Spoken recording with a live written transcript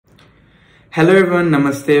Hello everyone,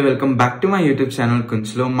 Namaste, welcome back to my YouTube channel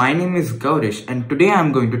Kunchlo. My name is Gaurish and today I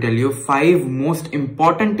am going to tell you 5 most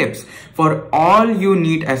important tips for all you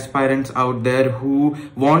NEET aspirants out there who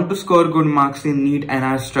want to score good marks in NEET and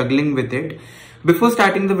are struggling with it. Before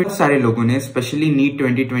starting the video सारे लोगों ने specially NEET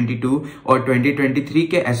 2022 और 2023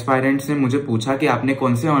 के aspirants ने मुझे पूछा कि आपने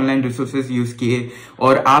कौन से ऑनलाइन रिसोर्सेज यूज किए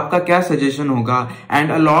और आपका क्या सजेशन होगा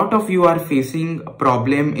and a lot of you are facing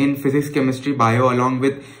problem in physics chemistry bio along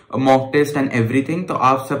with mock test and everything. तो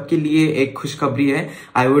आप सबके लिए एक खुशखबरी है।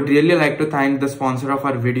 I would really like to thank the sponsor of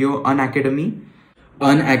our video Unacademy.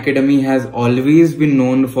 Unacademy has always been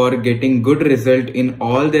known for getting good result in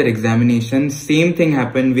all their examinations. Same thing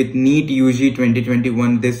happened with NEET UG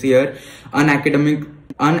 2021 this year.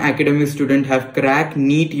 Unacademy students have cracked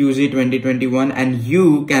NEET UG 2021 and you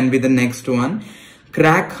can be the next one.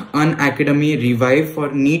 Crack Unacademy Revive for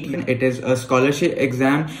NEET. It is a scholarship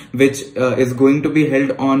exam which is going to be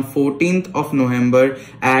held on 14th of November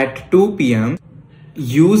at 2 p.m.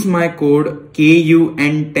 Use my code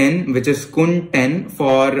KUN10 which is KUN10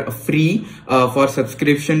 for free for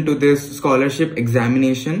subscription to this scholarship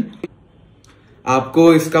examination. आपको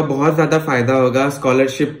इसका बहुत ज्यादा फायदा होगा।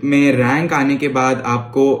 Scholarship में rank आने के बाद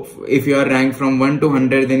आपको if you are rank from 1 to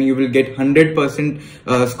 100 then you will get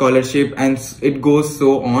 100% scholarship and it goes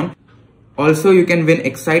so on. Also you can win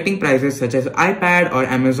exciting prizes such as iPad or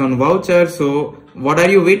Amazon voucher. So what are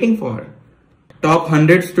you waiting for? Top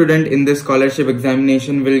 100 student in this scholarship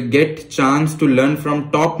examination will get chance to learn from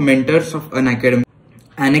top mentors of Unacademy.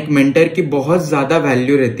 And एक mentor की बहुत ज्यादा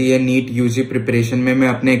value रहती है NEET UG preparation में। मैं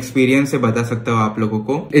अपने experience से बता सकता हूँ आप लोगों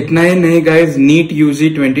को। इतना ही नहीं गाइज, नीट यूजी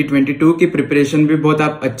 2022 की प्रिपरेशन भी बहुत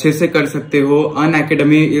आप अच्छे से कर सकते हो।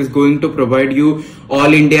 Unacademy is going to provide you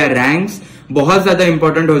all India ranks. बहुत ज्यादा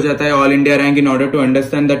इंपॉर्टेंट हो जाता है all India rank in order to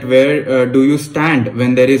understand that where do you stand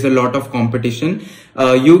when there is a lot of competition.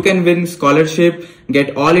 You can win scholarship,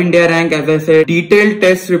 get all India rank. As I said, detailed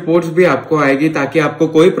test reports भी आपको आएगी ताकि आपको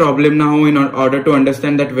कोई problem ना हो in order to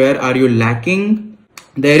understand that where are you lacking.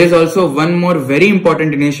 There is also one more very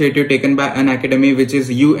important initiative taken by Unacademy which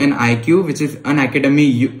is UNIQ, which is Unacademy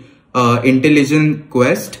Intelligent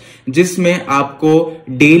Quest, जिसमें आपको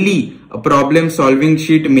डेली प्रॉब्लम सॉल्विंग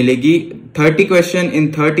शीट मिलेगी. 30 question in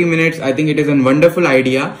 30 minutes. I think it is a wonderful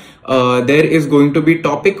idea. There is going to be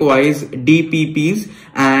topic wise DPPs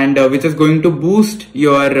and which is going to boost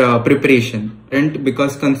your preparation, and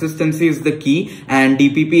because consistency is the key and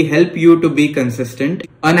DPP help you to be consistent.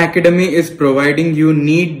 Unacademy is providing you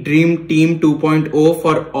NEET Dream Team 2.0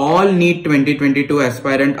 for all NEET 2022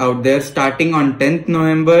 aspirant out there starting on 10th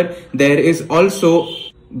November. There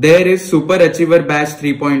is Super Achiever Batch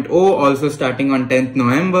 3.0 also starting on 10th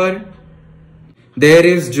November. There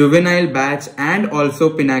is Juvenile Batch and also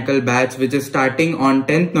Pinnacle Batch which is starting on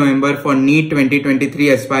 10th November for NEET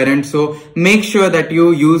 2023 aspirants. So make sure that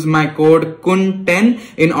you use my code KUN10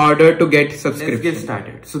 in order to get subscription. Let's get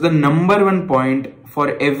started. So the number one point for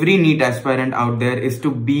every NEET aspirant out there is to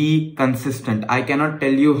be consistent. I cannot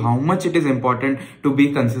tell you how much it is important to be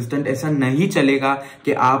consistent. ऐसा नहीं चलेगा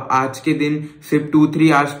कि आप आज के दिन सिर्फ 2-3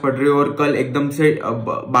 hours पढ़ रहे हो और कल एकदम से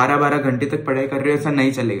 12-12 घंटे तक पढ़ाई कर रहे हो, ऐसा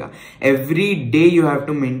नहीं चलेगा. Every day you have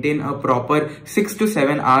to maintain a proper 6 to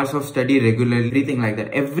 7 hours of study regularly, everything like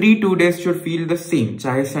that. Every 2 days should feel the same,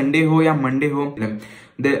 चाहे संडे हो या मंडे हो.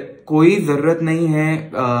 कोई जरूरत नहीं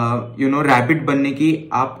है रैबिट बनने की.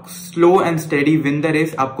 आप slow and steady win the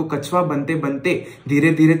race. आपको कछुआ बनते बनते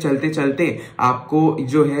धीरे धीरे चलते चलते आपको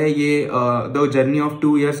जो है ये the journey of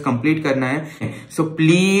 2 years complete करना है. So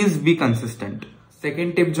please be consistent.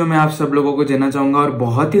 Second tip जो मैं आप सब लोगों को देना चाहूंगा और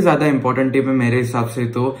बहुत ही ज्यादा इंपॉर्टेंट टिप है मेरे हिसाब से,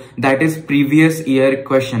 तो that is previous year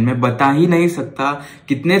question. मैं बता ही नहीं सकता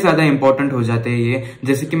कितने ज्यादा इंपॉर्टेंट हो जाते हैं ये.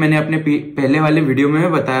 जैसे कि मैंने अपने पहले वाले वीडियो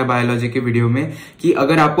में बताया, बायोलॉजी के वीडियो में, कि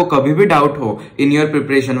अगर आपको कभी भी डाउट हो in your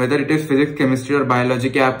preparation whether it is physics chemistry और बायोलॉजी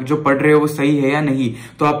के आप जो पढ़ रहे हो वो सही है या नहीं,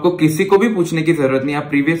 तो आपको किसी को भी पूछने की जरूरत नहीं. आप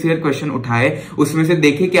प्रीवियस ईयर क्वेश्चन उठाए, उसमें से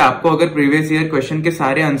देखिए कि आपको अगर प्रीवियस ईयर क्वेश्चन के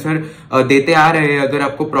सारे आंसर देते आ रहे हैं, अगर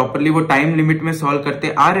आपको प्रॉपरली वो टाइम लिमिट में करते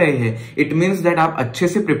आ रहे हैं, इट मींस दैट आप अच्छे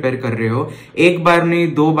से प्रिपेयर कर रहे हो. एक बार नहीं,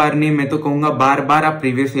 2 बार नहीं, मैं तो कहूंगा बार बार आप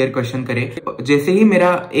प्रीवियस ईयर क्वेश्चन करें. जैसे ही मेरा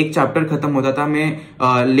एक चैप्टर खत्म होता था,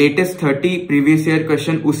 मैं लेटेस्ट 30 प्रीवियस ईयर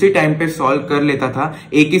क्वेश्चन उसी टाइम पे सॉल्व कर लेता था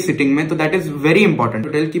एक ही सिटिंग में. तो that is very important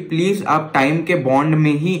to tell कि प्लीज आप टाइम के बॉन्ड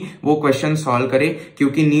में ही वो क्वेश्चन सॉल्व करें,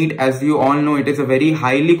 क्योंकि NEET as you all know it is a very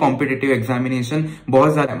highly competitive examination.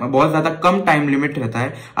 बहुत ज्यादा कम टाइम लिमिट रहता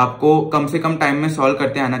है. आपको कम से कम टाइम में सॉल्व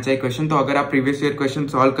करते आना चाहिए क्वेश्चन. तो अगर आप प्रीवियस ईयर क्वेश्चन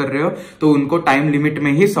सॉल्व कर रहे हो तो उनको टाइम लिमिट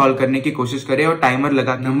में ही सॉल्व करने की कोशिश करें और टाइमर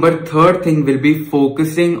लगा. Number 3rd thing will be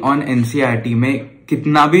focusing on NCERT. में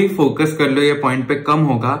कितना भी फोकस कर लो ये पॉइंट पे कम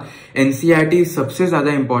होगा। एनसीईआरटी सबसे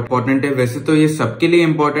ज्यादा इंपॉर्टेंट है। वैसे तो ये सबके लिए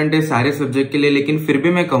इंपॉर्टेंट है, सारे सब्जेक्ट के लिए, लेकिन फिर भी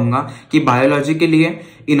मैं कहूंगा कि बायोलॉजी के लिए,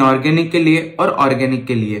 इनऑर्गेनिक के लिए और ऑर्गेनिक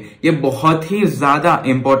के लिए ये बहुत ही ज्यादा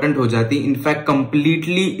इंपॉर्टेंट हो जाती है। इनफैक्ट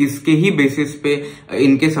कंप्लीटली इसके ही बेसिस पे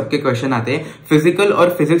इनके सबके क्वेश्चन आते हैं। फिजिकल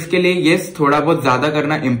और फिजिक्स के लिए ये थोड़ा बहुत ज्यादा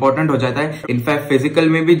करना इंपॉर्टेंट हो जाता है। इनफैक्ट फिजिकल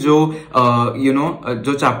में भी जो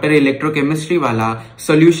जो चैप्टर इलेक्ट्रोकेमिस्ट्री वाला,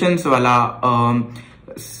 सॉल्यूशंस वाला,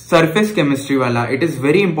 सरफेस केमिस्ट्री वाला, इट इज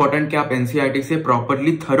वेरी इंपॉर्टेंट कि आप एनसीईआरटी से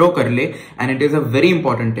प्रॉपरली थरो कर ले। And it is a very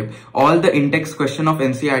important tip. All the index question of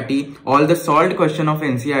NCERT, all the solved question of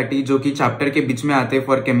NCERT जो कि चैप्टर के बीच में आते हैं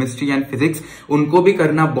फॉर केमिस्ट्री एंड फिजिक्स, उनको भी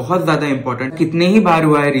करना बहुत ज्यादा इंपॉर्टेंट। कितने ही बार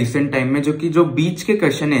हुआ है रिसेंट टाइम में जो बीच के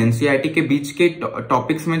क्वेश्चन है, एनसीईआरटी के बीच के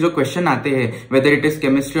टॉपिक्स में जो क्वेश्चन आते हैं, वेदर इट इज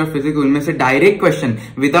केमिस्ट्री और फिजिक्स, उनमें से direct question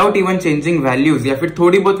without even changing values या फिर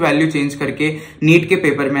थोड़ी बहुत वैल्यू चेंज करके नीट के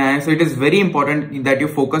पेपर में आए। So it is very important that you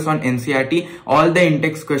focus on NCERT. All the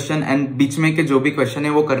Intex question and बीच में के जो भी क्वेश्चन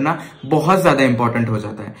है वो करना बहुत ज्यादा इंपॉर्टेंट हो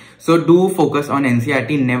जाता है। So do focus on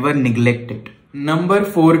NCERT, never neglect it. Number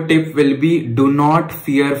 4 tip will be do not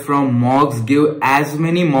fear from mocks. Give as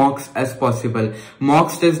many mocks as possible.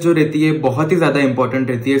 Mocks test जो रहती है बहुत ही ज्यादा इंपॉर्टेंट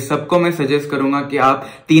रहती है। सबको मैं सजेस्ट करूंगा कि आप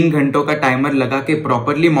 3 घंटों का टाइमर लगा के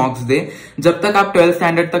प्रॉपरली मॉक्स दे। जब तक आप 12th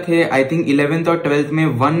स्टैंडर्ड तक है, आई थिंक 11th और 12th में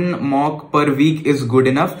 1 मॉक पर वीक इज गुड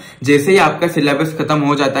इनफ। जैसे ही आपका सिलेबस खत्म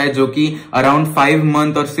हो जाता है, जो कि अराउंड 5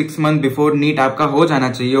 मंथ और 6 मंथ बिफोर नीट आपका हो जाना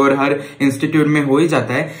चाहिए और हर इंस्टीट्यूट में हो ही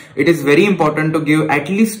जाता है, it is very important to give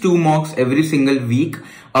at least 2 मॉक्स every single week.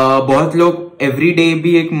 बहुत लोग एवरी डे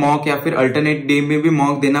भी एक मॉक या फिर अल्टरनेट डे में भी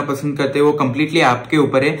मॉक देना पसंद करते हैं। वो कंप्लीटली आपके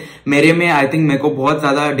ऊपर है। मेरे में आई थिंक मेरे को बहुत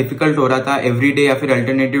ज्यादा डिफिकल्ट हो रहा था एवरी डे या फिर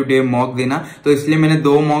अल्टरनेटिव डे मॉक देना, तो इसलिए मैंने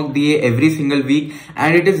 2 मॉक दिए every single week.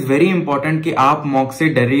 And it is very important कि आप मॉक से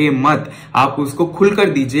डरिए मत, आप उसको खुलकर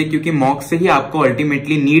दीजिए, क्योंकि मॉक से ही आपको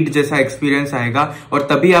अल्टीमेटली नीट जैसा एक्सपीरियंस आएगा और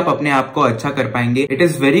तभी आप अपने आप को अच्छा कर पाएंगे। It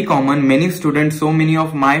is very common, many students, so many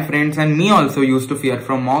of my friends and me also used to fear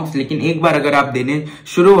from मॉक्स, लेकिन एक बार अगर आप देने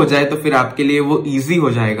शुरू हो जाए तो फिर आपके लिए वो इजी हो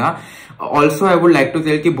जाएगा। Also I would like to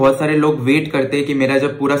tell कि बहुत सारे लोग वेट करते हैं कि मेरा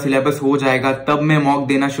जब पूरा सिलेबस हो जाएगा तब मैं मॉक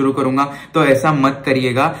देना शुरू करूंगा, तो ऐसा मत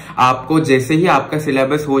करिएगा। आपको जैसे ही आपका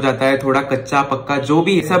सिलेबस हो जाता है, थोड़ा कच्चा पक्का जो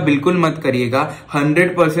भी, ऐसा बिल्कुल मत करिएगा।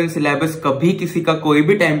 100% सिलेबस कभी किसी का कोई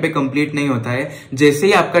भी टाइम पे कंप्लीट नहीं होता है। जैसे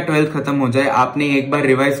ही आपका 12th खत्म हो जाए, आपने एक बार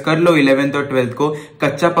रिवाइज कर लो 11th और 12th को,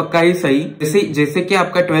 कच्चा पक्का ही सही। जैसे कि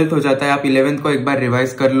आपका 12th हो जाता है, आप 11th को एक बार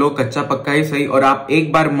रिवाइज कर लो, कच्चा पक्का ही सही, और आप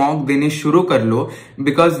एक बार मॉक देने शुरू कर लो,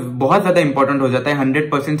 बिकॉज बहुत ज्यादा इंपॉर्टेंट हो जाता है।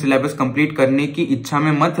 100% सिलेबस कंप्लीट करने की इच्छा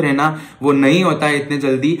में मत रहना, वो नहीं होता है इतने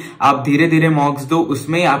जल्दी। आप धीरे धीरे मॉक्स दो,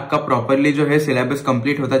 उसमें आपका प्रॉपरली जो है सिलेबस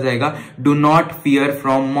कंप्लीट होता जाएगा। Do not fear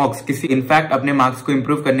from मॉक्स। In fact अपने मार्क्स को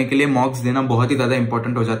इंप्रूव करने के लिए मॉक्स देना बहुत ही ज्यादा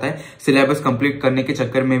इंपॉर्टेंट हो जाता है। सिलेबस कंप्लीट करने के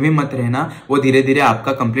चक्कर में भी मत रहना, वो धीरे धीरे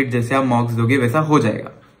आपका कंप्लीट जैसे आप मॉक्स दोगे वैसा हो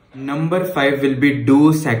जाएगा। Number 5 will be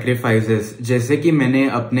do sacrifices. जैसे कि मैंने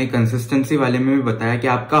अपने कंसिस्टेंसी वाले में भी बताया कि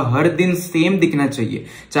आपका हर दिन सेम दिखना चाहिए,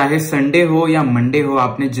 चाहे संडे हो या मंडे हो।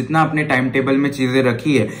 आपने जितना अपने टाइम टेबल में चीजें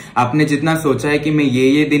रखी है, आपने जितना सोचा है कि मैं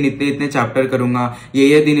ये दिन इतने इतने चैप्टर करूंगा,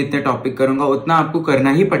 ये दिन इतने टॉपिक करूंगा, उतना आपको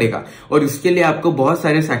करना ही पड़ेगा। और इसके लिए आपको बहुत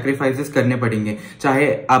सारे सैक्रिफाइसेस करने पड़ेंगे।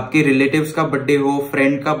 चाहे आपके रिलेटिव्स का बर्थडे हो,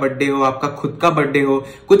 फ्रेंड का बर्थडे हो, आपका खुद का बर्थडे हो,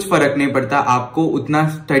 कुछ फर्क नहीं पड़ता। आपको उतना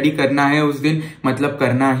स्टडी करना है उस दिन, मतलब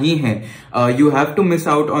करना ही है। You have to miss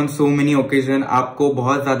out on so many occasion. आपको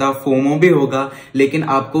बहुत ज्यादा फोमो भी होगा, लेकिन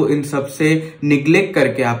आपको इन सब से निग्लेक्ट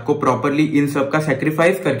करके, आपको प्रॉपरली इन सब का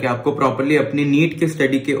सेक्रीफाइस करके, आपको प्रॉपरली अपनी नीट की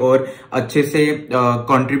स्टडी के और अच्छे से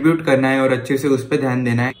कंट्रीब्यूट करना है और अच्छे से उस पर ध्यान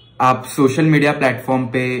देना है। आप सोशल मीडिया प्लेटफॉर्म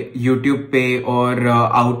पे, यूट्यूब पे और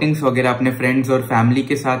आउटिंग्स वगैरह अपने फ्रेंड्स और फैमिली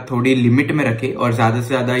के साथ थोड़ी लिमिट में रखें और ज्यादा से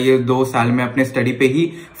ज्यादा ये 2 साल में अपने स्टडी पे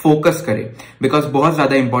ही फोकस करें, बिकॉज बहुत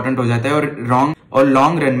ज्यादा इंपॉर्टेंट हो जाता है और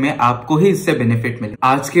लॉन्ग रन में आपको ही इससे बेनिफिट मिले।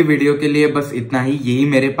 आज के वीडियो के लिए बस इतना ही, यही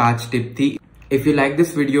मेरे 5 टिप थी। If you like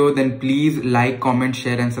this video, then please like, comment,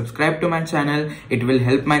 share and subscribe to my channel. It will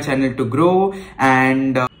help my channel to grow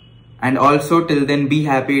and also till then be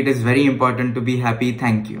happy. It is very important to be happy.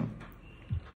 Thank you.